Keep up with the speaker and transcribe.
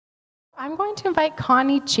I'm going to invite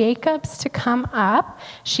Connie Jacobs to come up.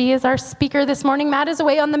 She is our speaker this morning. Matt is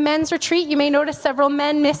away on the men's retreat. You may notice several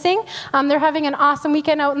men missing. They're having an awesome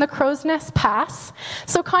weekend out in the Crow's Nest Pass.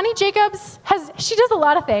 So Connie Jacobs, she does a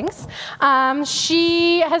lot of things.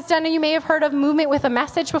 She has done, you may have heard of Movement with a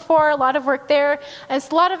Message before, a lot of work there. It's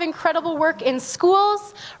a lot of incredible work in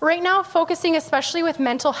schools, right now focusing especially with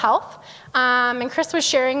mental health. And Chris was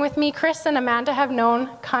sharing with me, Chris and Amanda have known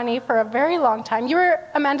Connie for a very long time. You were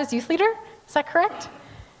Amanda's youth leader, is that correct?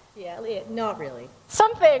 Yeah, not really.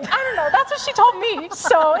 Something, I don't know, that's what she told me,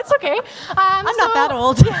 so it's okay. I'm not that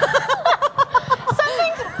old.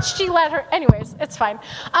 Something, she let her, anyways, it's fine.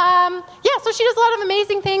 So she does a lot of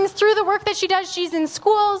amazing things. Through the work that she does, she's in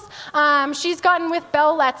schools. She's gotten with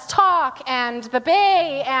Bell Let's Talk and The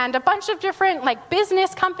Bay and a bunch of different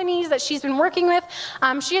business companies that she's been working with.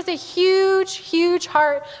 She has a huge, huge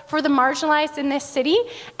heart for the marginalized in this city.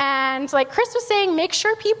 And like Chris was saying, make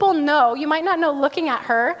sure people know, you might not know looking at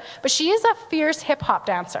her, but she is a fierce hip-hop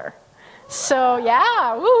dancer. So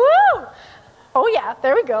yeah, woo-woo! Oh yeah,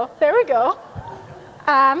 there we go.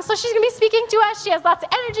 So she's going to be speaking to us. She has lots of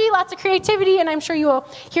energy, lots of creativity, and I'm sure you will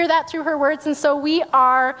hear that through her words. And so we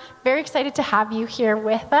are very excited to have you here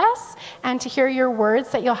with us and to hear your words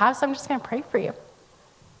that you'll have. So I'm just going to pray for you.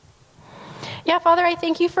 Yeah, Father, I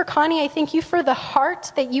thank you for Connie. I thank you for the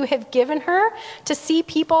heart that you have given her to see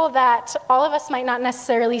people that all of us might not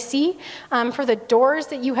necessarily see, for the doors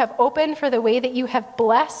that you have opened, for the way that you have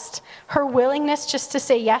blessed her willingness just to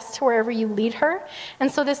say yes to wherever you lead her.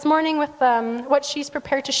 And so this morning with what she's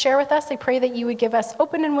prepared to share with us, I pray that you would give us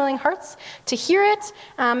open and willing hearts to hear it,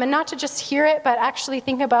 and not to just hear it, but actually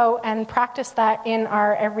think about and practice that in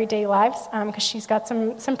our everyday lives, because she's got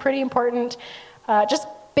some pretty important, just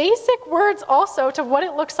basic words also to what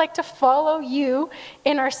it looks like to follow you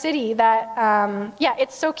in our city that,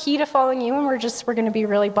 it's so key to following you, and we're going to be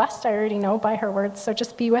really blessed, I already know, by her words. So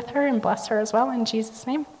just be with her and bless her as well in Jesus'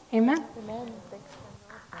 name. Amen. Amen.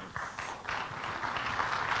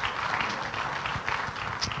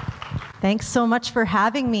 Thanks so much for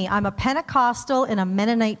having me. I'm a Pentecostal in a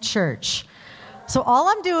Mennonite church. So all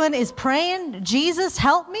I'm doing is praying, Jesus,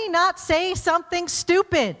 help me not say something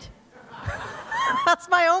stupid. That's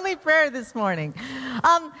my only prayer this morning. Could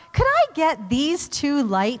I get these two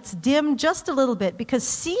lights dimmed just a little bit? Because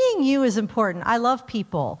seeing you is important. I love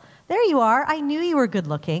people. There you are. I knew you were good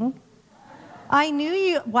looking. I knew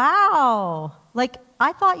you. Wow.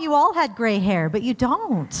 I thought you all had gray hair, but you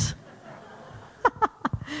don't.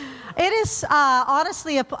 It is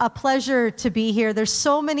honestly a pleasure to be here. There's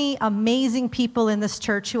so many amazing people in this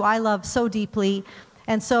church who I love so deeply.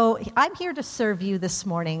 And so I'm here to serve you this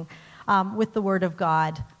morning. With the Word of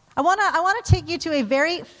God. I want to take you to a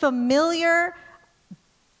very familiar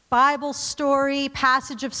Bible story,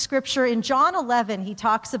 passage of Scripture. In John 11, he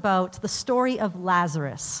talks about the story of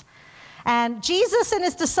Lazarus. And Jesus and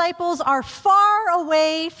his disciples are far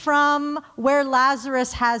away from where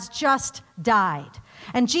Lazarus has just died.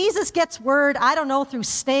 And Jesus gets word, I don't know, through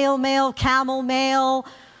snail mail, camel mail,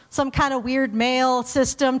 some kind of weird mail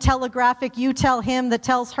system, telegraphic, you tell him, that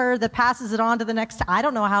tells her, that passes it on to the next. I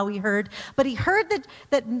don't know how he heard, but he heard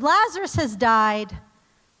that Lazarus has died.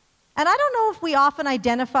 And I don't know if we often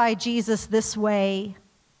identify Jesus this way,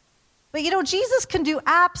 but Jesus can do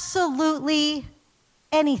absolutely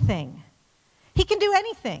anything. He can do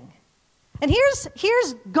anything. And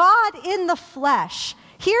here's God in the flesh.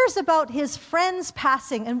 Hears about his friends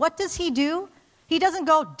passing, and what does he do? He doesn't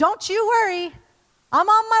go, don't you worry, I'm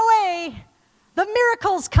on my way. The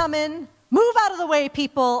miracle's coming. Move out of the way,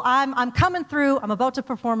 people. I'm coming through. I'm about to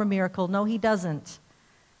perform a miracle. No, he doesn't.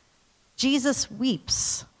 Jesus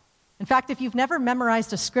weeps. In fact, if you've never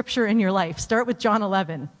memorized a scripture in your life, start with John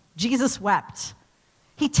 11. Jesus wept.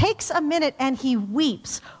 He takes a minute and he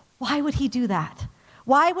weeps. Why would he do that?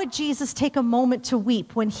 Why would Jesus take a moment to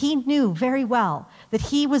weep when he knew very well that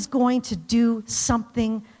he was going to do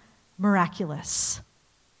something miraculous?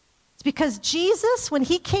 Because Jesus, when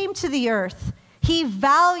he came to the earth, he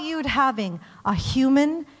valued having a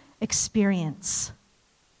human experience.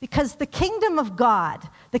 Because the kingdom of God,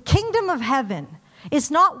 the kingdom of heaven, is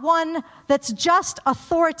not one that's just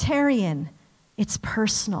authoritarian. It's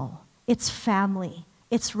personal, it's family,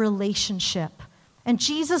 it's relationship. And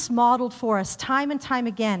Jesus modeled for us time and time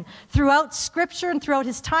again throughout Scripture and throughout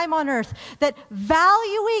his time on earth that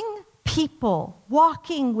valuing people,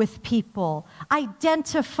 walking with people,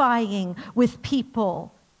 identifying with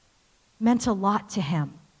people meant a lot to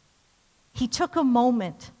him. He took a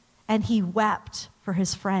moment and he wept for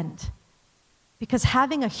his friend because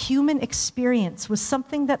having a human experience was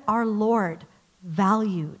something that our Lord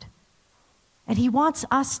valued. And he wants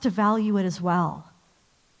us to value it as well.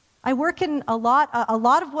 I work in a lot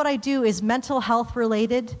of what I do is mental health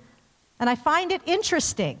related, and I find it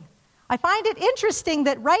interesting. I find it interesting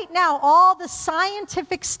that right now, all the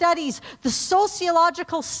scientific studies, the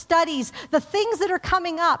sociological studies, the things that are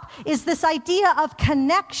coming up is this idea of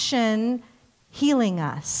connection healing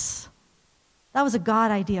us. That was a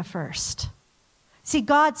God idea first. See,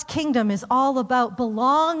 God's kingdom is all about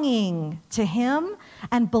belonging to Him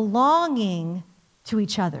and belonging to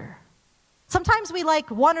each other. Sometimes we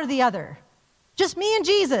like one or the other. Just me and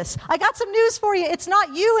Jesus. I got some news for you. It's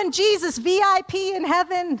not you and Jesus, VIP in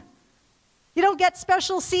heaven. You don't get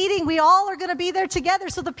special seating. We all are going to be there together.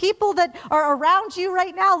 So the people that are around you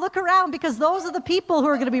right now, look around, because those are the people who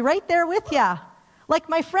are going to be right there with you. Like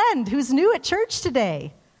my friend who's new at church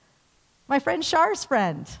today. My friend Char's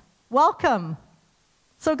friend. Welcome.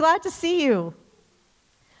 So glad to see you.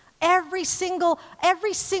 Every single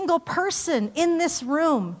person in this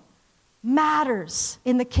room matters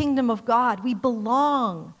in the kingdom of God. We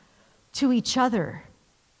belong to each other.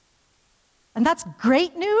 And that's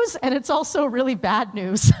great news, and it's also really bad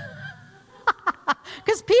news.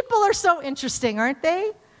 Because people are so interesting, aren't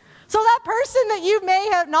they? So that person that you may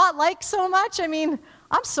have not liked so much, I mean,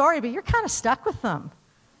 I'm sorry, but you're kind of stuck with them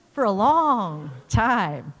for a long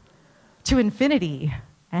time, to infinity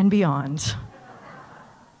and beyond.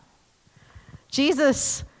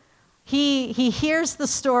 Jesus, he hears the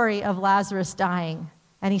story of Lazarus dying,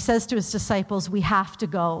 and he says to his disciples, we have to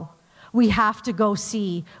go. We have to go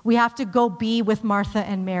see. We have to go be with Martha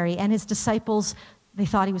and Mary. And his disciples, they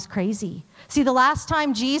thought he was crazy. See, the last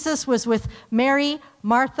time Jesus was with Mary,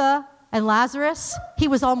 Martha, and Lazarus, he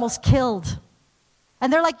was almost killed.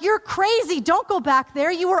 And they're like, you're crazy. Don't go back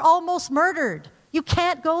there. You were almost murdered. You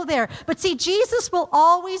can't go there. But see, Jesus will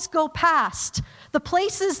always go past the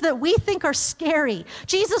places that we think are scary.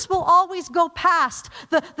 Jesus will always go past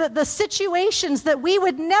the situations that we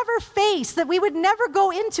would never face, that we would never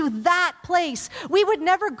go into that place. We would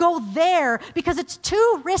never go there because it's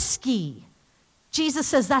too risky. Jesus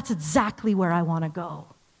says, that's exactly where I want to go.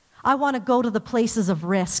 I want to go to the places of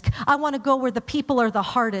risk. I want to go where the people are the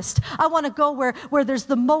hardest. I want to go where there's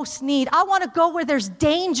the most need. I want to go where there's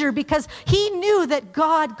danger because he knew that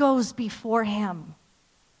God goes before him.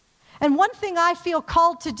 And one thing I feel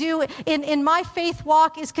called to do in my faith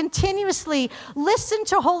walk is continuously listen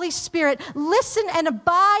to Holy Spirit. Listen and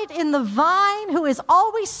abide in the vine who is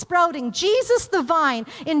always sprouting. Jesus the vine.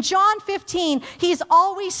 In John 15, he's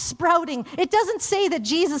always sprouting. It doesn't say that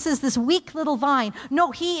Jesus is this weak little vine. No,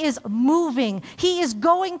 he is moving. He is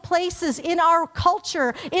going places in our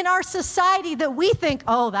culture, in our society that we think,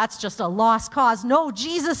 oh, that's just a lost cause. No,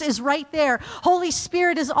 Jesus is right there. Holy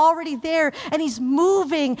Spirit is already there, and he's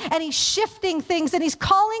moving, and he's shifting things, and he's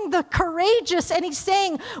calling the courageous, and he's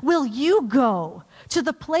saying, will you go to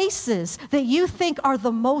the places that you think are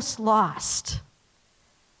the most lost?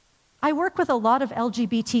 I work with a lot of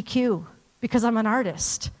LGBTQ because I'm an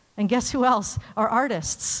artist. And guess who else are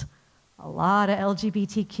artists? A lot of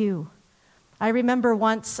LGBTQ. I remember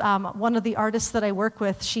once one of the artists that I work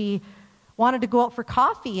with, she wanted to go out for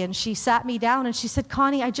coffee, and she sat me down and she said,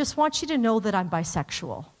 Connie, I just want you to know that I'm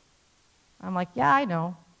bisexual. I'm like, yeah, I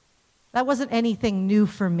know. That wasn't anything new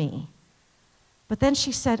for me. But then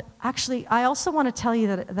she said, actually, I also want to tell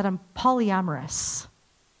you that I'm polyamorous.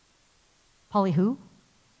 Poly who?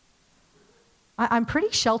 I'm pretty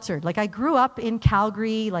sheltered. Like, I grew up in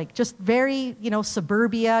Calgary, like just very,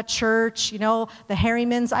 suburbia, church, the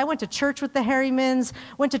Harrymans. I went to church with the Harrymans,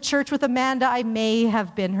 went to church with Amanda. I may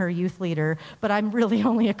have been her youth leader, but I'm really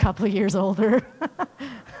only a couple of years older.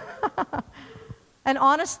 And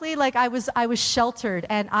honestly, like I was sheltered,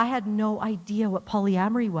 and I had no idea what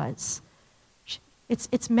polyamory was.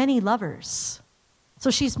 It's many lovers. So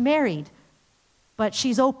she's married, but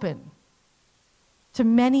she's open to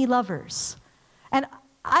many lovers. And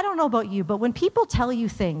I don't know about you, but when people tell you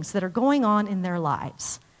things that are going on in their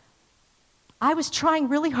lives, I was trying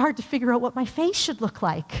really hard to figure out what my face should look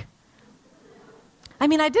like. I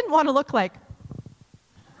mean, I didn't want to look like,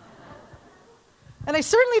 and I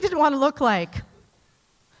certainly didn't want to look like,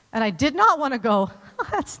 and I did not want to go, oh,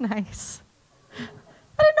 that's nice.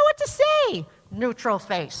 I didn't know what to say. Neutral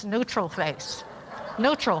face, neutral face,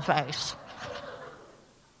 neutral face.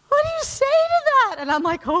 What do you say to that? And I'm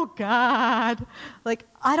like, oh, God. Like,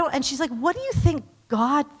 I don't, and she's like, what do you think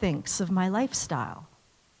God thinks of my lifestyle?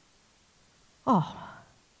 Oh,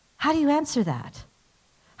 how do you answer that?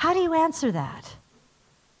 How do you answer that?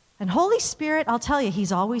 And Holy Spirit, I'll tell you,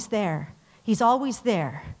 he's always there. He's always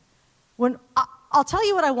there. I'll tell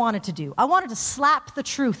you what I wanted to do. I wanted to slap the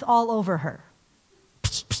truth all over her.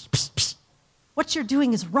 Psh, psh, psh, psh. What you're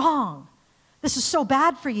doing is wrong. This is so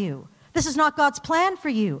bad for you. This is not God's plan for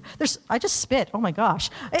you. I just spit. Oh my gosh.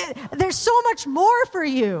 There's so much more for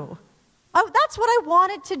you. Oh, that's what I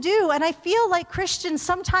wanted to do. And I feel like Christians,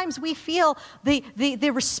 sometimes we feel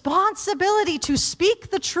the responsibility to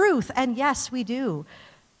speak the truth. And yes, we do.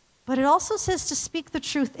 But it also says to speak the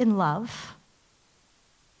truth in love.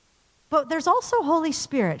 But there's also Holy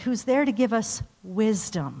Spirit who's there to give us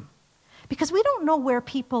wisdom. Because we don't know where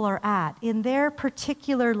people are at in their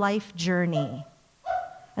particular life journey.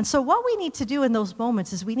 And so what we need to do in those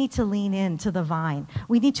moments is we need to lean into the vine.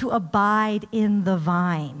 We need to abide in the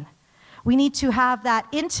vine. We need to have that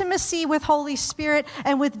intimacy with Holy Spirit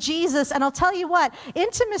and with Jesus. And I'll tell you what,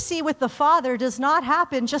 intimacy with the Father does not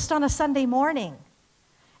happen just on a Sunday morning.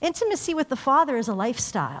 Intimacy with the Father is a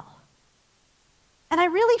lifestyle. And I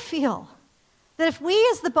really feel that if we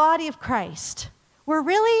as the body of Christ, we're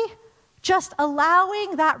really just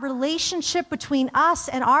allowing that relationship between us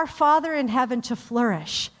and our Father in heaven to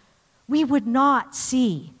flourish, we would not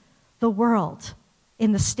see the world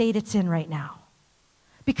in the state it's in right now.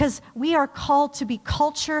 Because we are called to be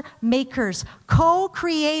culture makers,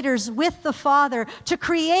 co-creators with the Father, to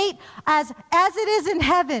create as it is in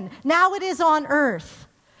heaven, now it is on earth.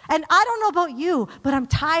 And I don't know about you, but I'm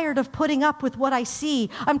tired of putting up with what I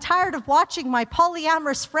see. I'm tired of watching my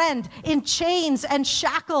polyamorous friend in chains and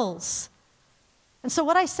shackles. And so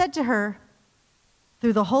what I said to her,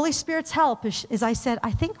 through the Holy Spirit's help, is I said,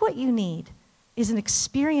 I think what you need is an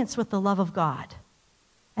experience with the love of God.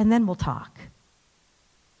 And then we'll talk.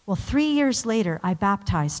 Well, 3 years later, I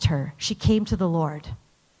baptized her. She came to the Lord.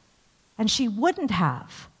 And she wouldn't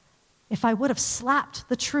have if I would have slapped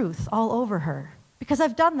the truth all over her. Because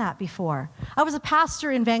I've done that before. I was a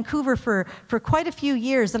pastor in Vancouver for quite a few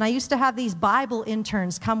years, and I used to have these Bible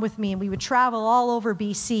interns come with me, and we would travel all over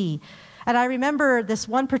BC. And I remember this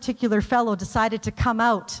one particular fellow decided to come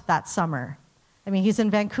out that summer. I mean, he's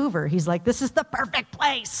in Vancouver. He's like, this is the perfect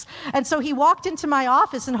place. And so he walked into my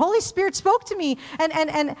office, and Holy Spirit spoke to me.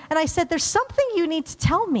 And I said, there's something you need to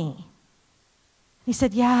tell me. He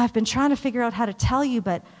said, yeah, I've been trying to figure out how to tell you,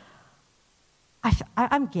 but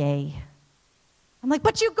I'm gay. I'm like,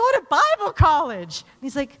 but you go to Bible college. And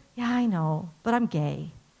he's like, yeah, I know, but I'm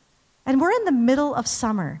gay. And we're in the middle of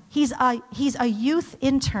summer. He's a youth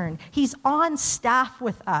intern. He's on staff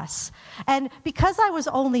with us. And because I was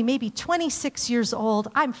only maybe 26 years old,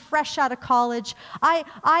 I'm fresh out of college.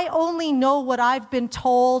 I only know what I've been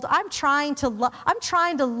told. I'm trying to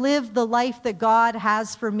live the life that God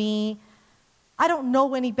has for me. I don't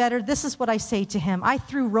know any better. This is what I say to him. I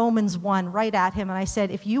threw Romans 1 right at him, and I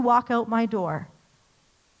said, if you walk out my door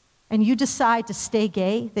and you decide to stay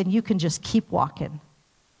gay, then you can just keep walking.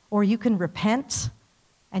 Or you can repent,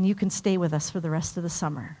 and you can stay with us for the rest of the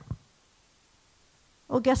summer.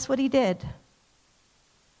 Well, guess what he did?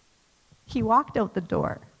 He walked out the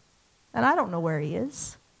door, and I don't know where he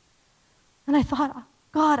is. And I thought,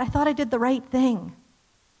 God, I thought I did the right thing.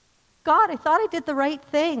 God, I thought I did the right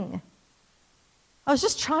thing. I was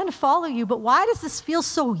just trying to follow you, but why does this feel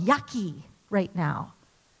so yucky right now?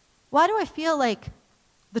 Why do I feel like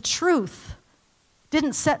the truth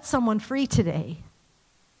didn't set someone free today?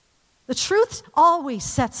 The truth always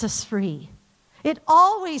sets us free. It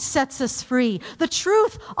always sets us free. The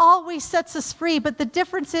truth always sets us free, but the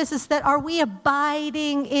difference is that are we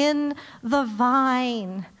abiding in the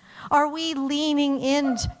vine? Are we leaning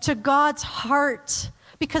into God's heart?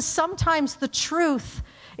 Because sometimes the truth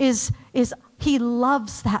is he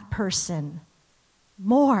loves that person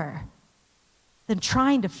more than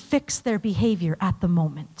trying to fix their behavior at the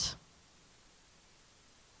moment.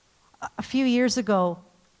 A few years ago,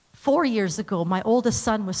 4 years ago, my oldest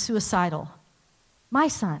son was suicidal. My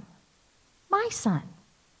son. My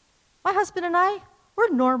husband and I, we're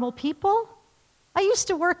normal people. I used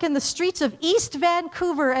to work in the streets of East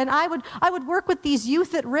Vancouver, and I would work with these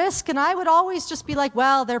youth at risk, and I would always just be like,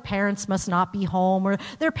 well, their parents must not be home, or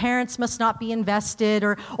their parents must not be invested,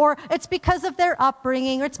 or it's because of their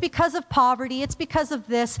upbringing, or it's because of poverty, it's because of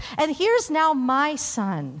this. And here's now my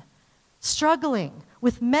son struggling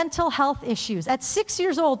with mental health issues. At 6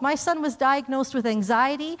 years old, my son was diagnosed with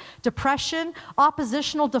anxiety, depression,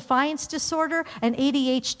 oppositional defiance disorder, and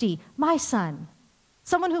ADHD. My son.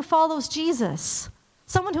 Someone who follows Jesus.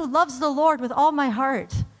 Someone who loves the Lord with all my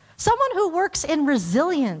heart. Someone who works in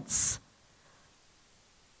resilience.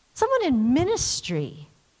 Someone in ministry.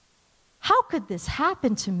 How could this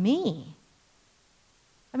happen to me?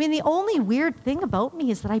 I mean, the only weird thing about me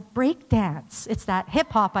is that I break dance. It's that hip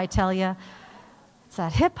hop, I tell you. It's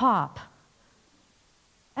that hip hop.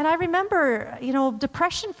 And I remember,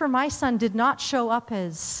 depression for my son did not show up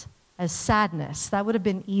as sadness. That would have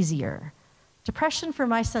been easier. Depression for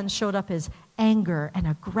my son showed up as anger and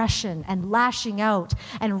aggression and lashing out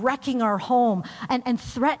and wrecking our home and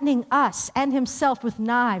threatening us and himself with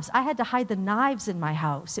knives. I had to hide the knives in my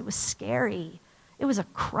house. It was scary. It was a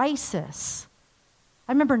crisis.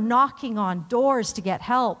 I remember knocking on doors to get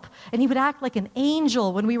help, and he would act like an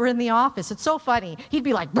angel when we were in the office. It's so funny. He'd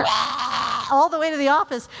be like, all the way to the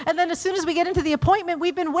office, and then as soon as we get into the appointment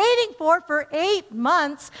we've been waiting for 8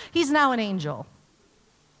 months, he's now an angel.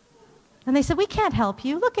 And they said, we can't help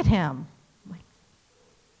you. Look at him. I'm like,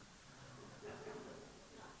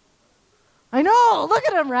 I know, look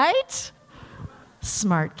at him, right?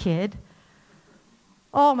 Smart kid.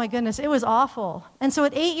 Oh my goodness, it was awful. And so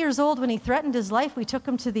at 8 years old, when he threatened his life, we took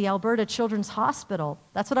him to the Alberta Children's Hospital.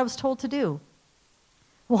 That's what I was told to do.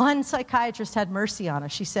 One psychiatrist had mercy on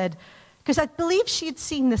us. She said, because I believe she had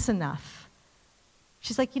seen this enough.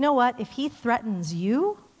 She's like, you know what? If he threatens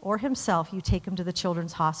you or himself, you take him to the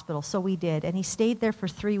Children's Hospital. So we did. And he stayed there for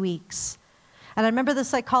 3 weeks. And I remember the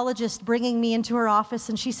psychologist bringing me into her office,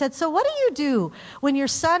 and she said, so what do you do when your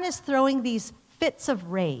son is throwing these fits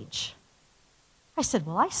of rage? I said,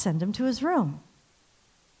 well, I send him to his room.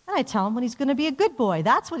 And I tell him when he's going to be a good boy.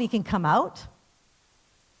 That's when he can come out.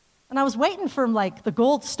 And I was waiting for him, like, the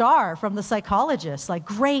gold star from the psychologist. Like,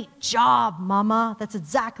 great job, Mama. That's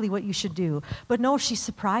exactly what you should do. But no, she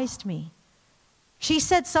surprised me. She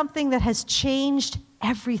said something that has changed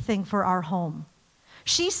everything for our home.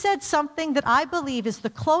 She said something that I believe is the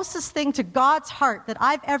closest thing to God's heart that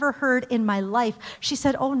I've ever heard in my life. She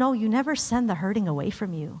said, oh, no, you never send the hurting away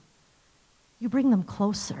from you. You bring them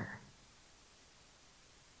closer.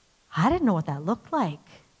 I didn't know what that looked like.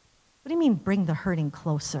 What do you mean, bring the hurting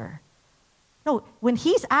closer? No, when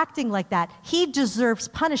he's acting like that, he deserves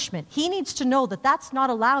punishment. He needs to know that that's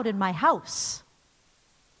not allowed in my house.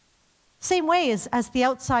 Same way as the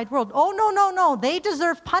outside world. Oh, no. They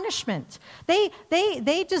deserve punishment. They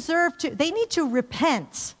need to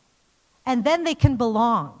repent, and then they can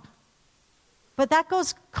belong. But that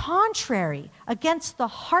goes contrary against the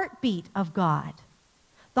heartbeat of God.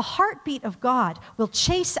 The heartbeat of God will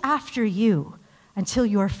chase after you until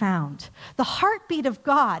you are found. The heartbeat of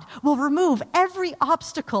God will remove every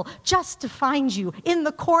obstacle just to find you in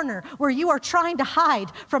the corner where you are trying to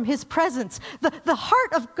hide from his presence. The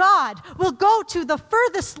heart of God will go to the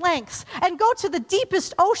furthest lengths and go to the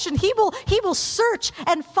deepest ocean. He will search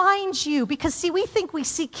and find you, because see, we think we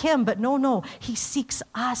seek him, but no, he seeks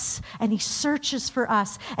us, and he searches for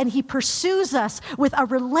us, and he pursues us with a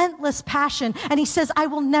relentless passion, and he says, I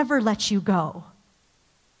will never let you go.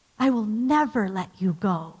 I will never let you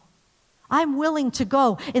go. I'm willing to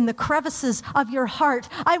go in the crevices of your heart.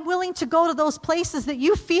 I'm willing to go to those places that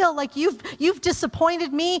you feel like you've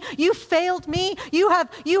disappointed me, you failed me, you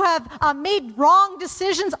have made wrong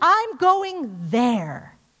decisions. I'm going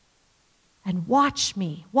there. And watch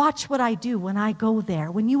me. Watch what I do when I go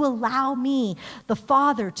there. When you allow me, the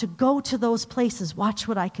Father, to go to those places, watch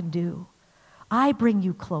what I can do. I bring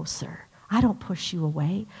you closer. I don't push you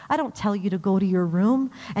away. I don't tell you to go to your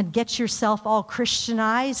room and get yourself all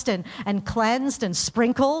Christianized and cleansed and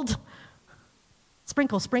sprinkled.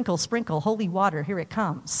 Sprinkle, sprinkle, sprinkle, holy water, here it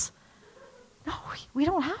comes. No, we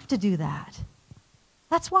don't have to do that.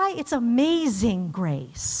 That's why it's amazing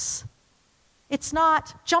grace. It's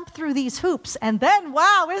not jump through these hoops and then,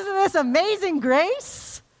 wow, isn't this amazing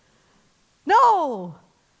grace? No,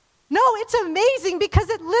 it's amazing because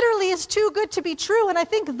it literally is too good to be true. And I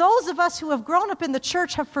think those of us who have grown up in the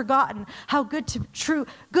church have forgotten how good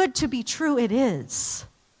to be true it is.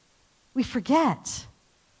 We forget.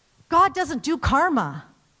 God doesn't do karma.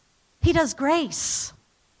 He does grace.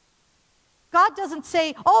 God doesn't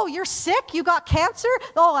say, oh, you're sick, you got cancer?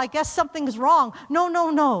 Oh, I guess something's wrong.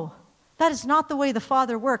 No. That is not the way the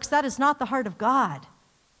Father works. That is not the heart of God.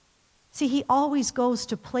 See, he always goes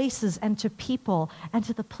to places and to people and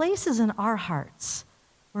to the places in our hearts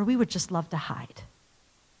where we would just love to hide.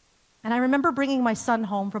 And I remember bringing my son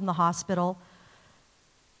home from the hospital,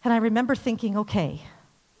 and I remember thinking, okay,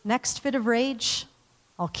 next fit of rage,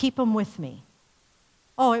 I'll keep him with me.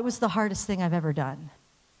 Oh, it was the hardest thing I've ever done.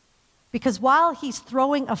 Because while he's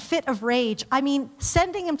throwing a fit of rage,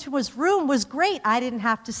 sending him to his room was great. I didn't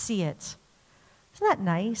have to see it. Isn't that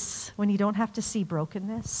nice when you don't have to see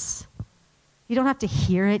brokenness? You don't have to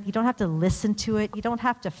hear it. You don't have to listen to it. You don't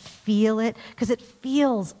have to feel it, because it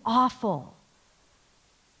feels awful.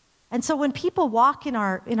 And so when people walk in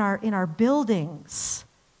our buildings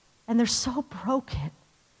and they're so broken,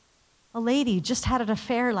 a lady just had an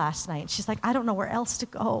affair last night. She's like, I don't know where else to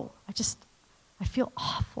go. I feel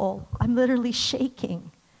awful. I'm literally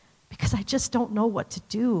shaking because I just don't know what to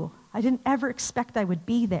do. I didn't ever expect I would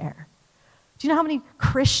be there. Do you know how many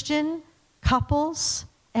Christian couples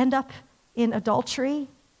end up in adultery,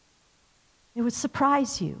 it would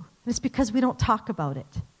surprise you. And it's because we don't talk about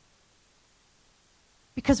it.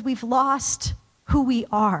 Because we've lost who we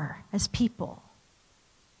are as people.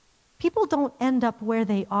 People don't end up where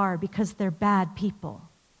they are because they're bad people.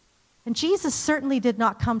 And Jesus certainly did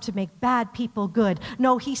not come to make bad people good.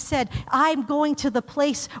 No, he said, I'm going to the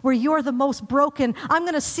place where you're the most broken. I'm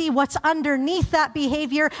going to see what's underneath that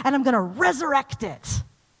behavior, and I'm going to resurrect it.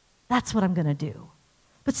 That's what I'm going to do.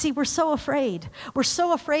 But see, we're so afraid. We're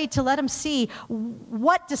so afraid to let him see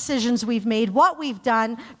what decisions we've made, what we've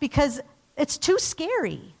done, because it's too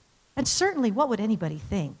scary. And certainly, what would anybody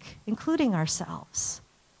think, including ourselves?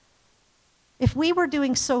 If we were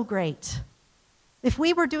doing so great, if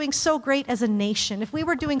we were doing so great as a nation, if we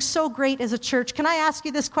were doing so great as a church, can I ask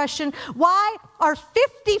you this question? Why are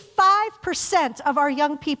 55% of our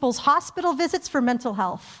young people's hospital visits for mental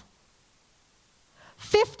health?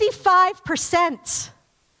 55%.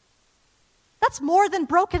 That's more than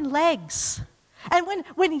broken legs. And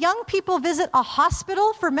when young people visit a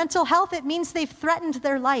hospital for mental health, it means they've threatened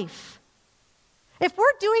their life. If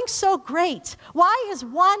we're doing so great, why is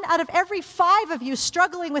 1 out of every 5 of you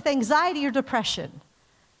struggling with anxiety or depression?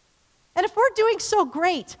 And if we're doing so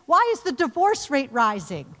great, why is the divorce rate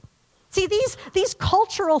rising? See, these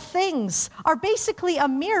cultural things are basically a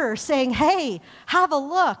mirror saying, hey, have a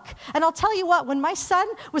look. And I'll tell you what, when my son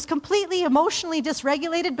was completely emotionally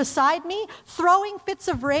dysregulated beside me, throwing fits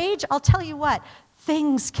of rage, I'll tell you what,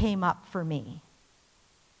 things came up for me.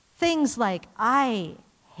 Things like, I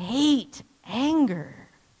hate anger.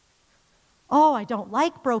 Oh, I don't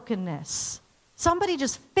like brokenness. Somebody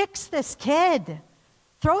just fix this kid.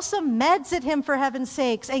 Throw some meds at him, for heaven's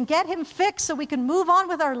sakes, and get him fixed so we can move on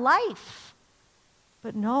with our life.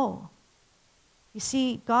 But no. You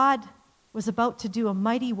see, God was about to do a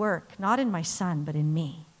mighty work, not in my son, but in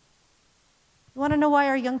me. You want to know why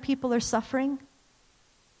our young people are suffering?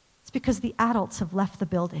 It's because the adults have left the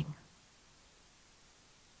building.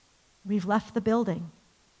 We've left the building.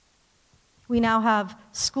 We now have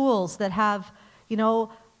schools that have,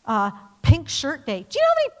 Pink Shirt Day. Do you know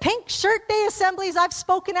how many Pink Shirt Day assemblies I've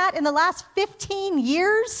spoken at in the last 15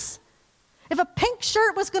 years? If a pink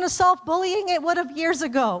shirt was going to solve bullying, it would have years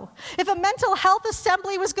ago. If a mental health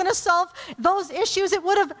assembly was going to solve those issues, it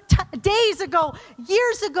would have days ago,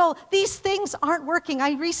 years ago. These things aren't working.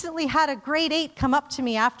 I recently had a grade 8 come up to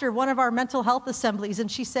me after one of our mental health assemblies,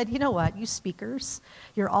 and she said, you know what, you speakers,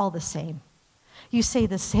 you're all the same. You say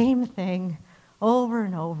the same thing over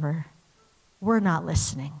and over. We're not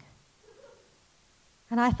listening.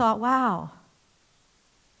 And I thought, wow,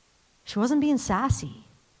 she wasn't being sassy.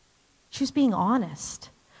 She was being honest.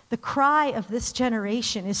 The cry of this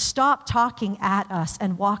generation is stop talking at us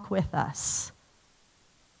and walk with us.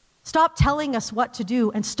 Stop telling us what to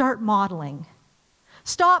do and start modeling.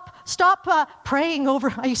 Stop praying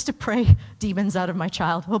over. I used to pray demons out of my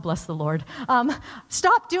child. Oh, bless the Lord.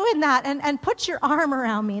 Stop doing that and put your arm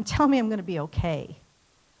around me and tell me I'm going to be okay.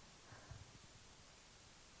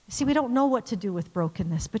 See, we don't know what to do with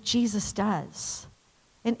brokenness, but Jesus does.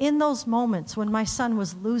 And in those moments when my son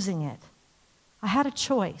was losing it, I had a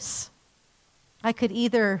choice. I could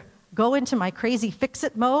either go into my crazy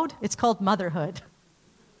fix-it mode. It's called motherhood.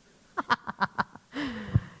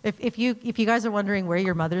 If you guys are wondering where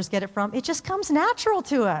your mothers get it from, it just comes natural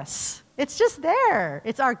to us. It's just there.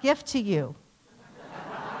 It's our gift to you.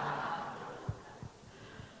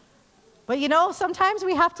 But sometimes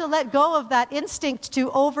we have to let go of that instinct to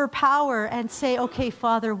overpower and say, okay,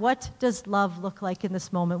 Father, what does love look like in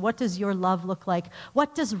this moment? What does your love look like?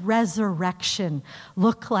 What does resurrection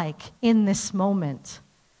look like in this moment?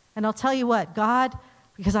 And I'll tell you what, God,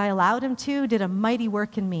 because I allowed him to, did a mighty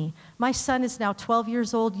work in me. My son is now 12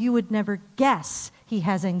 years old. You would never guess he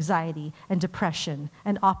has anxiety and depression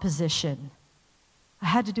and opposition. I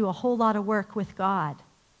had to do a whole lot of work with God.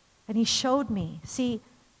 And he showed me, see,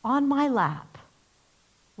 on my lap,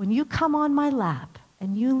 when you come on my lap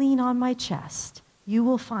and you lean on my chest, you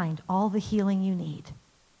will find all the healing you need.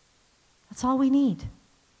 That's all we need.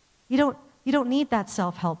 You don't need that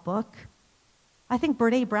self-help book. I think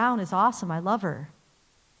Brene Brown is awesome. I love her.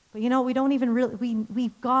 But we don't even really,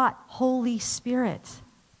 we've got Holy Spirit.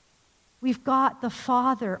 We've got the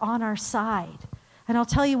Father on our side. And I'll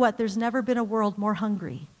tell you what, there's never been a world more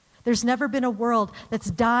hungry. There's never been a world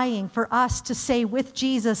that's dying for us to say with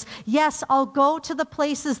Jesus, yes, I'll go to the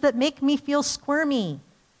places that make me feel squirmy.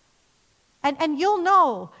 And you'll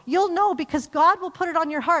know because God will put it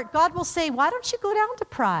on your heart. God will say, why don't you go down to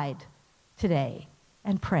Pride today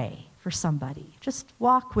and pray for somebody? Just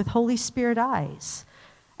walk with Holy Spirit eyes.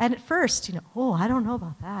 And at first, I don't know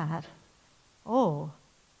about that.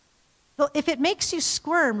 If it makes you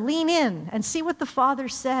squirm, lean in and see what the Father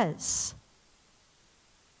says.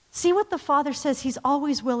 See what the Father says he's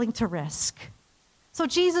always willing to risk. So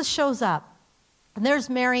Jesus shows up, and there's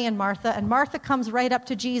Mary and Martha comes right up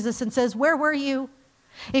to Jesus and says, "Where were you?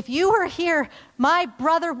 If you were here, my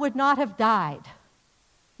brother would not have died."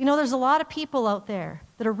 You know, there's a lot of people out there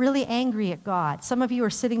that are really angry at God. Some of you are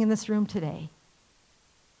sitting in this room today.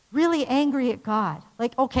 Really angry at God.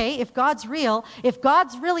 Like, okay, if God's real, if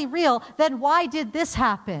God's really real, then why did this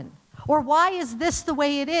happen? Or why is this the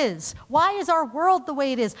way it is? Why is our world the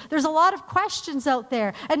way it is? There's a lot of questions out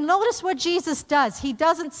there. And notice what Jesus does. He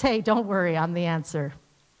doesn't say, "Don't worry, I'm the answer.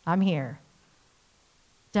 I'm here."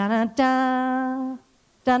 Da-da-da,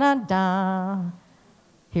 da-da-da.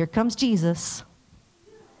 Here comes Jesus.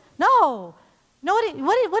 No.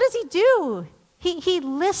 What does he do? He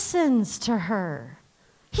listens to her.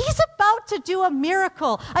 He's about to do a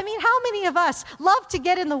miracle. I mean, how many of us love to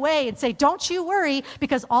get in the way and say, "Don't you worry,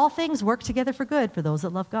 because all things work together for good for those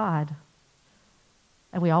that love God"?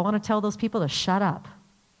 And we all want to tell those people to shut up,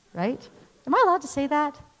 right? Am I allowed to say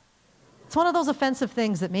that? It's one of those offensive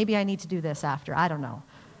things that maybe I need to do this after. I don't know.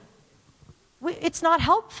 It's not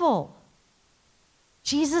helpful.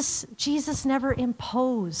 Jesus never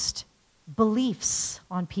imposed beliefs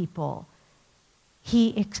on people.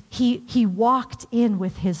 He walked in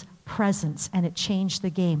with his presence, and it changed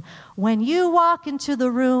the game. When you walk into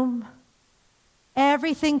the room,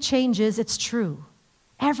 everything changes. It's true.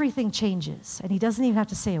 Everything changes, and he doesn't even have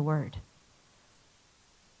to say a word.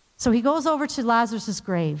 So he goes over to Lazarus'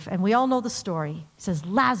 grave, and we all know the story. He says,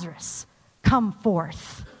 "Lazarus, come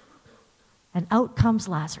forth." And out comes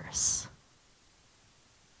Lazarus.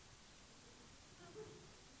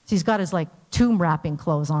 So he's got his tomb wrapping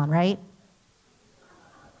clothes on, right?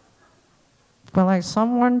 Will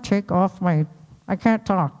someone take off I can't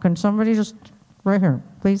talk. Can somebody just, right here,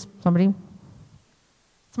 please, somebody?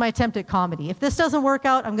 It's my attempt at comedy. If this doesn't work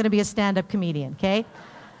out, I'm going to be a stand-up comedian, okay?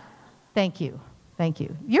 Thank you.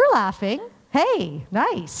 You're laughing. Hey,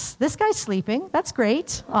 nice. This guy's sleeping. That's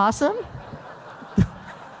great. Awesome.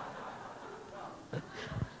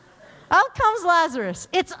 Out comes Lazarus.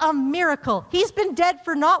 It's a miracle. He's been dead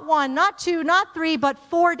for not 1, not 2, not 3, but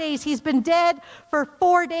 4 days. He's been dead for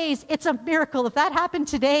 4 days. It's a miracle. If that happened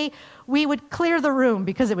today, we would clear the room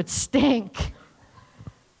because it would stink.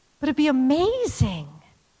 But it'd be amazing.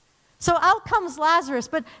 So out comes Lazarus.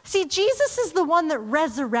 But see, Jesus is the one that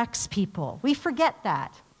resurrects people. We forget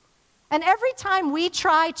that. And every time we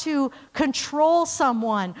try to control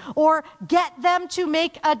someone or get them to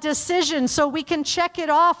make a decision so we can check it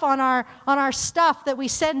off on our stuff that we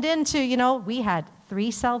send into, we had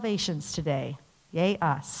 3 salvations today. Yay,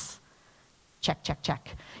 us. Check, check,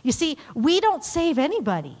 check. You see, we don't save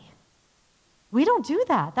anybody. We don't do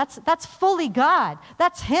that. That's fully God.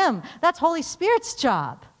 That's him. That's Holy Spirit's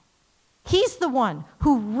job. He's the one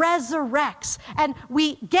who resurrects, and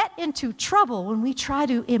we get into trouble when we try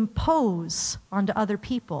to impose onto other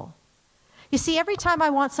people. You see, every time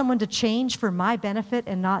I want someone to change for my benefit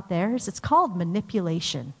and not theirs, it's called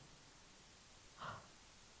manipulation.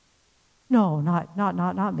 No,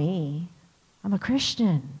 not me. I'm a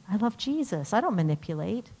Christian. I love Jesus. I don't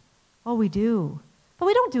manipulate. Oh, we do. But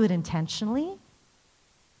we don't do it intentionally.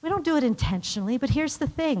 But here's the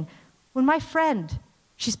thing. When my friend,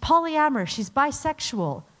 she's polyamorous, she's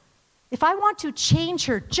bisexual, if I want to change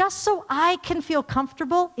her just so I can feel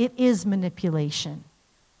comfortable, it is manipulation.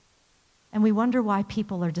 And we wonder why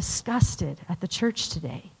people are disgusted at the church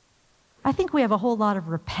today. I think we have a whole lot of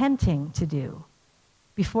repenting to do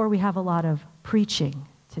before we have a lot of preaching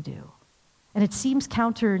to do. And it seems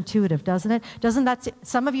counterintuitive, doesn't it? Doesn't that,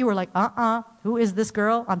 some of you are like, who is this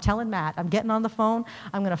girl? I'm telling Matt, I'm getting on the phone.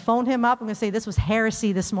 I'm going to phone him up. I'm going to say this was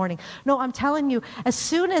heresy this morning. No, I'm telling you, as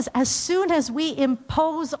soon as we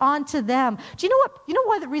impose onto them, do you know what? You know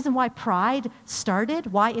why the reason why pride started,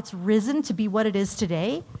 why it's risen to be what it is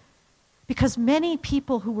today? Because many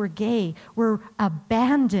people who were gay were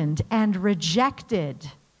abandoned and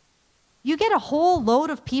rejected. You get a whole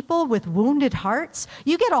load of people with wounded hearts.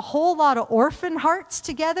 You get a whole lot of orphan hearts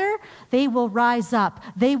together. They will rise up.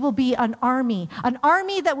 They will be an army. An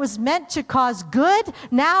army that was meant to cause good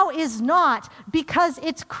now is not, because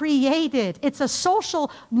it's created. It's a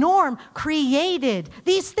social norm created.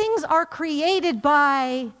 These things are created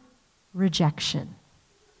by rejection.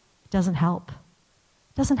 It doesn't help.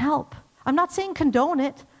 It doesn't help. I'm not saying condone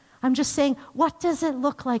it. I'm just saying, what does it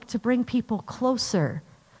look like to bring people closer,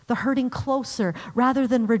 the hurting closer, rather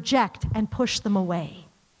than reject and push them away?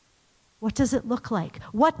 What does it look like?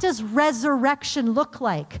 What does resurrection look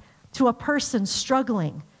like to a person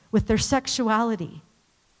struggling with their sexuality?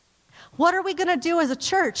 What are we going to do as a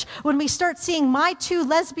church when we start seeing my 2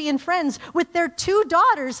 lesbian friends with their 2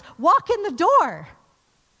 daughters walk in the door?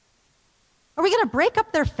 Are we going to break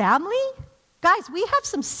up their family? Guys, we have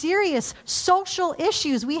some serious social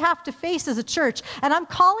issues we have to face as a church, and I'm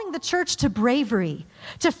calling the church to bravery,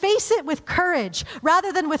 to face it with courage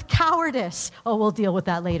rather than with cowardice. Oh, we'll deal with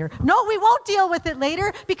that later. No, we won't deal with it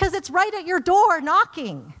later because it's right at your door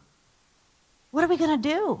knocking. What are we going to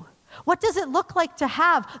do? What does it look like to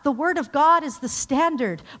have the Word of God as the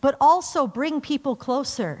standard, but also bring people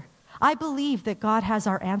closer? I believe that God has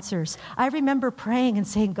our answers. I remember praying and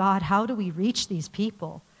saying, God, how do we reach these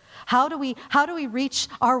people? How do we reach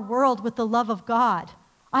our world with the love of God?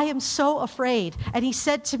 I am so afraid. And he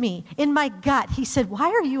said to me, in my gut, he said, why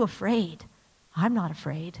are you afraid? I'm not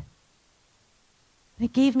afraid. And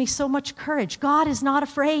it gave me so much courage. God is not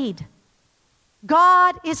afraid.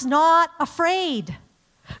 God is not afraid.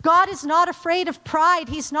 God is not afraid of pride.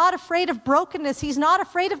 He's not afraid of brokenness. He's not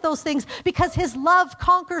afraid of those things because his love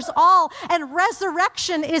conquers all. And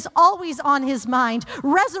resurrection is always on his mind.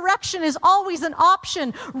 Resurrection is always an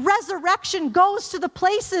option. Resurrection goes to the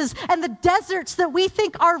places and the deserts that we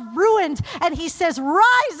think are ruined. And he says,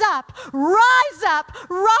 rise up, rise up,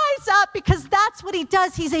 rise up, because that's what he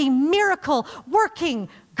does. He's a miracle working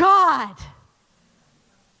God.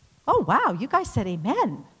 Oh, wow, you guys said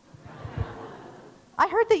amen. I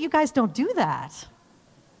heard that you guys don't do that.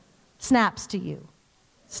 Snaps to you.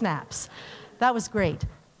 Snaps. That was great.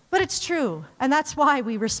 But it's true. And that's why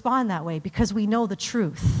we respond that way, because we know the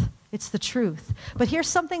truth. It's the truth. But here's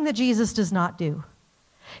something that Jesus does not do.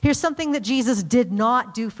 Here's something that Jesus did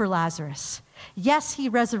not do for Lazarus. Yes, he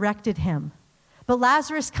resurrected him. But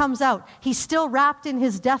Lazarus comes out. He's still wrapped in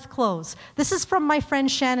his death clothes. This is from my friend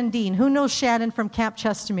Shannon Dean. Who knows Shannon from Camp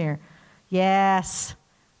Chestermere? Yes.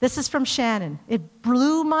 This is from Shannon. It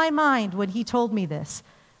blew my mind when he told me this.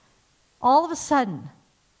 All of a sudden,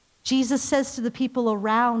 Jesus says to the people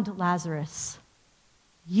around Lazarus,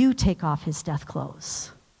 you take off his death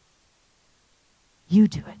clothes. You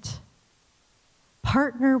do it.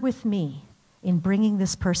 Partner with me in bringing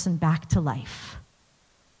this person back to life.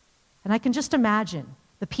 And I can just imagine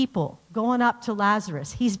the people going up to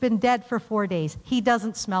Lazarus. He's been dead for 4 days. He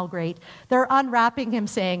doesn't smell great. They're unwrapping him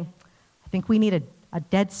saying, I think we need a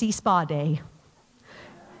Dead Sea spa day.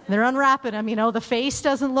 They're unwrapping him, the face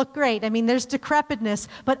doesn't look great. There's decrepitness.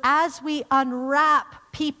 But as we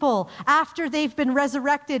unwrap people after they've been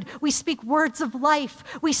resurrected, we speak words of life.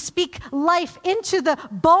 We speak life into the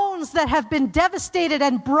bones that have been devastated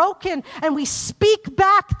and broken, and we speak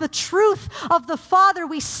back the truth of the Father.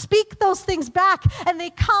 We speak those things back, and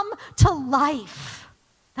they come to life.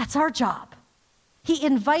 That's our job. He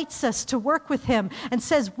invites us to work with him and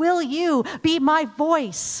says, will you be my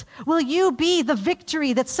voice? Will you be the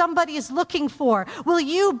victory that somebody is looking for? Will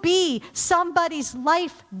you be somebody's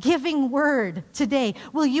life-giving word today?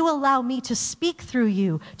 Will you allow me to speak through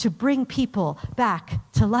you to bring people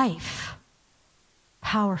back to life?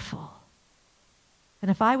 Powerful.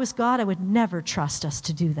 And if I was God, I would never trust us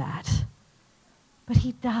to do that. But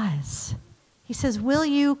he does. He says, will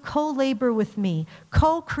you co-labor with me,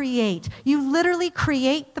 co-create? You literally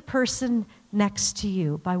create the person next to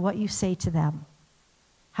you by what you say to them,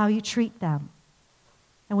 how you treat them.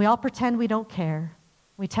 And we all pretend we don't care.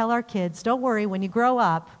 We tell our kids, don't worry, when you grow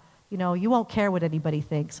up, you won't care what anybody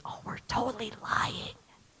thinks. Oh, we're totally lying.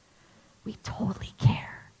 We totally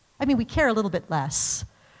care. We care a little bit less,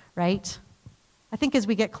 right? I think as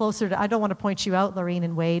we get closer to, I don't want to point you out, Lorene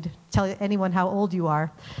and Wade, tell anyone how old you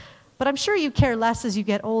are. But I'm sure you care less as you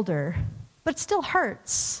get older. But it still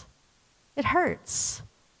hurts. It hurts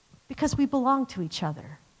because we belong to each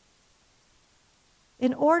other.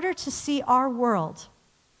 In order to see our world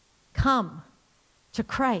come to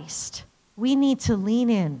Christ, we need to lean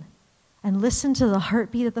in and listen to the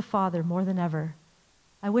heartbeat of the Father more than ever.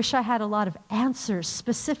 I wish I had a lot of answers,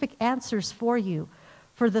 specific answers for you,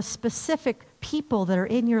 for the specific people that are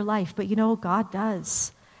in your life. But God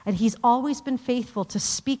does. And he's always been faithful to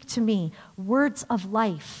speak to me words of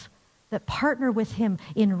life that partner with him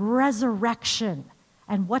in resurrection.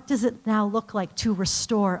 And what does it now look like to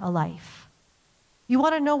restore a life? You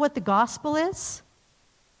want to know what the gospel is?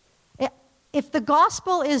 If the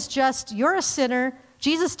gospel is just, you're a sinner,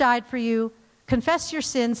 Jesus died for you, confess your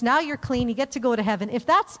sins, now you're clean, you get to go to heaven. If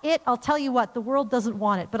that's it, I'll tell you what, the world doesn't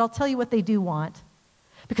want it, but I'll tell you what they do want.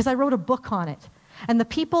 Because I wrote a book on it. And the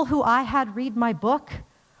people who I had read my book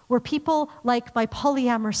were people like my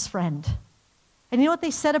polyamorous friend. And you know what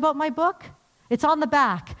they said about my book? It's on the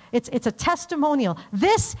back. It's a testimonial.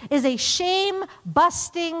 This is a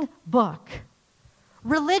shame-busting book.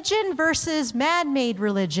 Religion versus man-made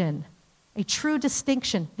religion. a true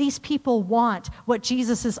distinction. These people want what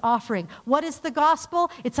Jesus is offering. What is the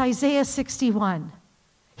gospel? It's Isaiah 61.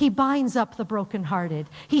 He binds up the brokenhearted.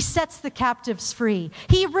 He sets the captives free.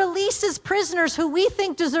 He releases prisoners who we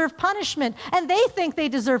think deserve punishment, and they think they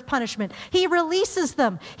deserve punishment. He releases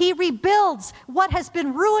them. He rebuilds what has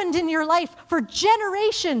been ruined in your life for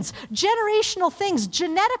generations, generational things,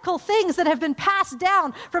 genetical things that have been passed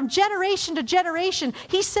down from generation to generation.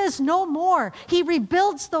 He says no more. He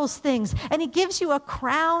rebuilds those things, and he gives you a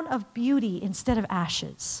crown of beauty instead of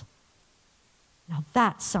ashes. Now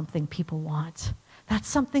that's something people want. That's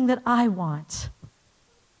something that I want.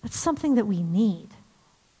 That's something that we need.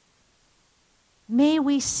 May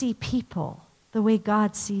we see people the way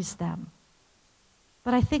God sees them.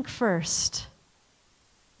 But I think first,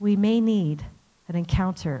 we may need an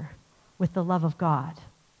encounter with the love of God,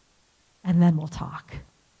 and then we'll talk.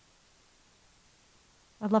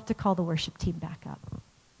 I'd love to call the worship team back up.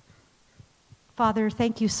 Father,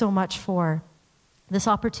 thank you so much for this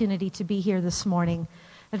opportunity to be here this morning,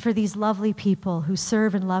 and for these lovely people who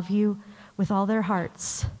serve and love you with all their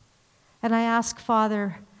hearts. And I ask,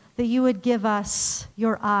 Father, that you would give us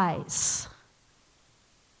your eyes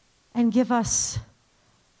and give us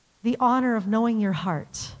the honor of knowing your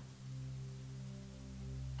heart.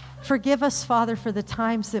 Forgive us, Father, for the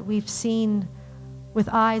times that we've seen with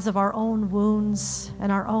eyes of our own wounds and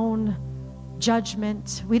our own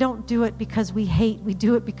judgment. We don't do it because we hate. We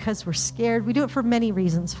do it because we're scared. We do it for many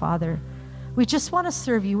reasons, Father. We just want to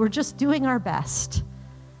serve you. We're just doing our best.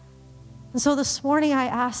 And so this morning I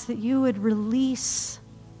ask that you would release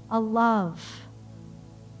a love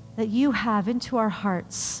that you have into our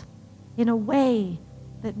hearts in a way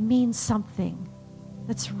that means something,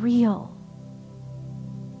 that's real.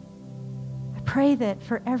 I pray that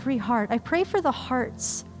for every heart, I pray for the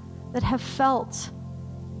hearts that have felt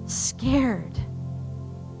scared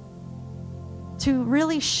to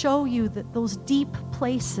really show you that those deep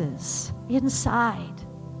places inside,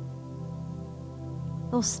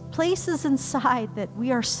 those places inside that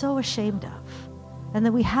we are so ashamed of and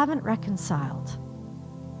that we haven't reconciled.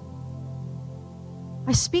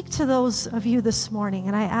 I speak to those of you this morning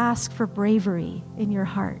and I ask for bravery in your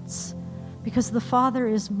hearts, because the Father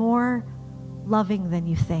is more loving than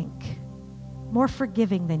you think, more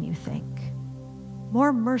forgiving than you think,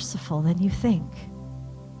 more merciful than you think.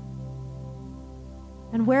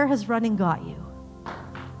 And where has running got you?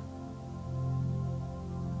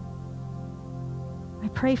 I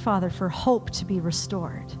pray, Father, for hope to be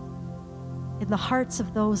restored in the hearts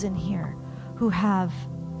of those in here who have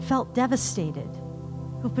felt devastated,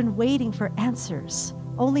 who've been waiting for answers,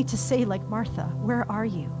 only to say, like Martha, where are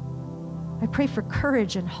you? I pray for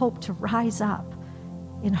courage and hope to rise up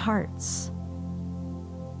in hearts.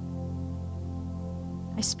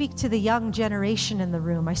 I speak to the young generation in the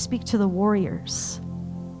room. I speak to the warriors.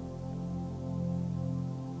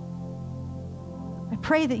 I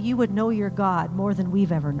pray that you would know your God more than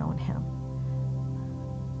we've ever known him.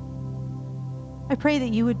 I pray that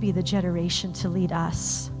you would be the generation to lead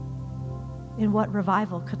us in what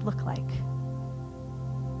revival could look like,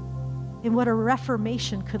 in what a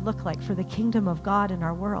reformation could look like for the kingdom of God in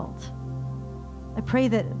our world. I pray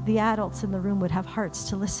that the adults in the room would have hearts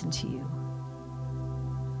to listen to you.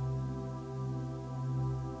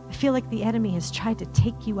 I feel like the enemy has tried to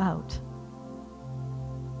take you out.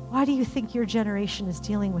 Why do you think your generation is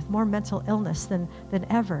dealing with more mental illness than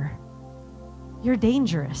ever? You're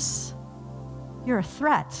dangerous. You're a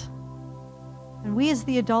threat. And we as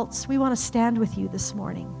the adults, we want to stand with you this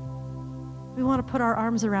morning. We want to put our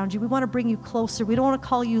arms around you. We want to bring you closer. We don't want to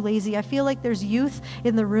call you lazy. I feel like there's youth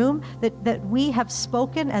in the room that we have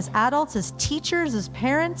spoken as adults, as teachers, as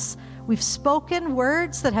parents. We've spoken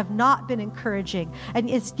words that have not been encouraging, and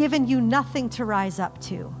it's given you nothing to rise up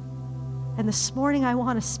to. And this morning, I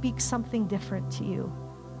want to speak something different to you.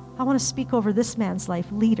 I want to speak over this man's life.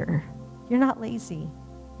 Leader. You're not lazy.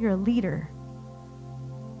 You're a leader.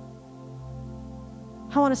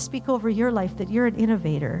 I want to speak over your life that you're an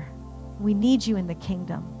innovator. We need you in the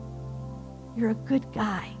kingdom. You're a good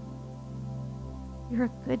guy. You're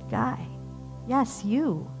a good guy. Yes,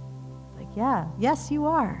 you. Like, yeah, yes, you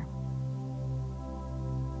are.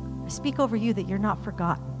 I speak over you that you're not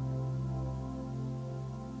forgotten.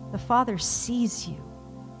 The Father sees you.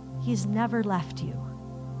 He's never left you.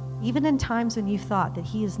 Even in times when you thought that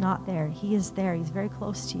he is not there, he is there. He's very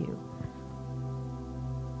close to you.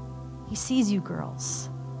 He sees you, girls.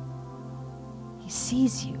 He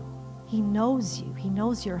sees you. He knows you. He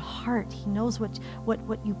knows your heart. He knows what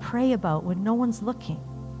you pray about when no one's looking.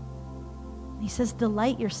 He says,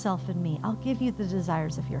 delight yourself in me. I'll give you the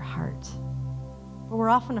desires of your heart. But we're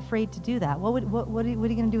often afraid to do that. What are you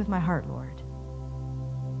going to do with my heart, Lord?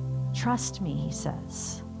 Trust me, he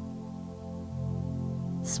says.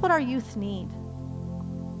 This is what our youth need.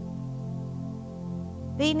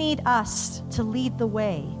 They need us to lead the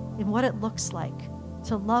way in what it looks like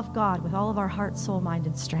to love God with all of our heart, soul, mind,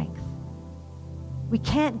 and strength. We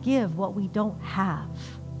can't give what we don't have.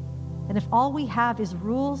 And if all we have is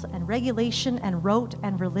rules and regulation and rote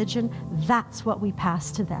and religion, that's what we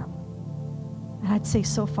pass to them. And I'd say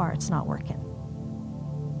so far it's not working.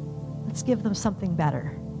 Let's give them something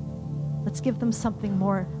better. Let's give them something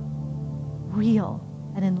more real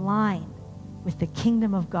and in line with the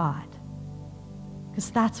kingdom of God. Because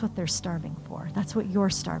that's what they're starving for. That's what you're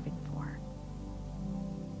starving for.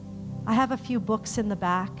 I have a few books in the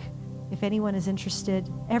back if anyone is interested.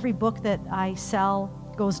 Every book that I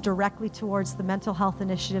sell goes directly towards the mental health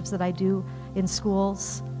initiatives that I do in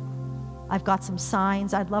schools. I've got some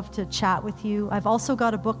signs. I'd love to chat with you. I've also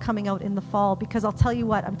got a book coming out in the fall because I'll tell you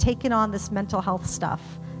what, I'm taking on this mental health stuff.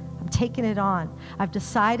 I'm taking it on. I've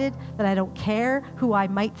decided that I don't care who I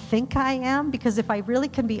might think I am, because if I really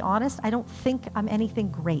can be honest, I don't think I'm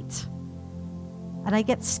anything great. And I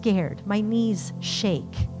get scared. My knees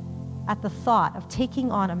shake at the thought of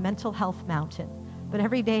taking on a mental health mountain. But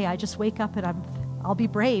every day I just wake up and I'll be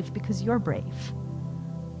brave because you're brave.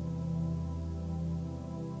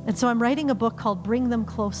 And so I'm writing a book called Bring Them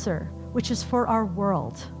Closer, which is for our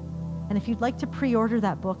world. And if you'd like to pre-order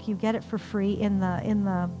that book, you get it for free in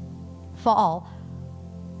the fall.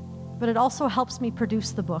 But it also helps me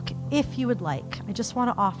produce the book, if you would like. I just want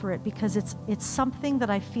to offer it because it's something that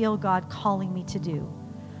I feel God calling me to do.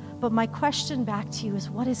 But my question back to you is,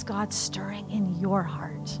 what is God stirring in your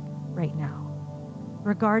heart right now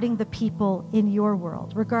regarding the people in your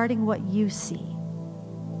world, regarding what you see?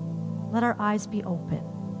 Let our eyes be open.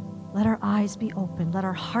 Let our eyes be open. Let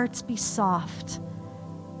our hearts be soft.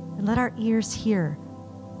 And let our ears hear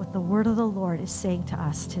what the word of the Lord is saying to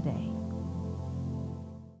us today.